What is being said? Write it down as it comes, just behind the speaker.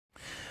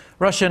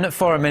Russian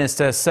Foreign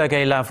Minister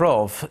Sergei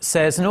Lavrov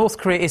says North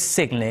Korea is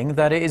signalling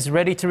that it is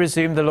ready to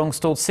resume the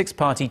long-stalled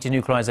six-party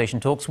denuclearization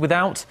talks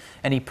without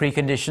any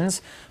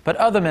preconditions, but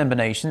other member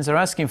nations are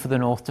asking for the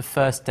North to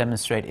first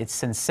demonstrate its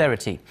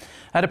sincerity.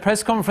 At a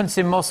press conference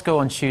in Moscow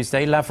on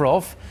Tuesday,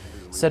 Lavrov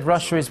said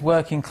Russia is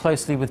working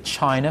closely with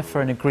China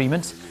for an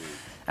agreement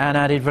and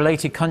added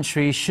related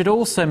countries should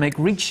also make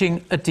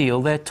reaching a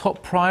deal their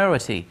top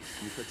priority.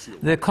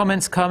 The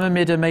comments come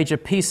amid a major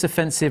peace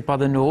offensive by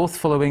the North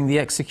following the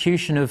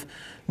execution of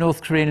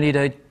North Korean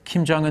leader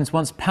Kim Jong-un's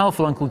once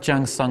powerful uncle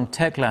Jang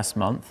Song-thaek last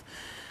month.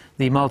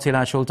 The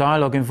multilateral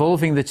dialogue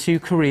involving the two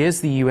Koreas,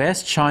 the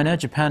US, China,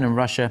 Japan and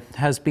Russia,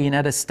 has been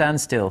at a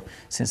standstill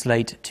since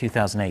late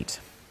 2008.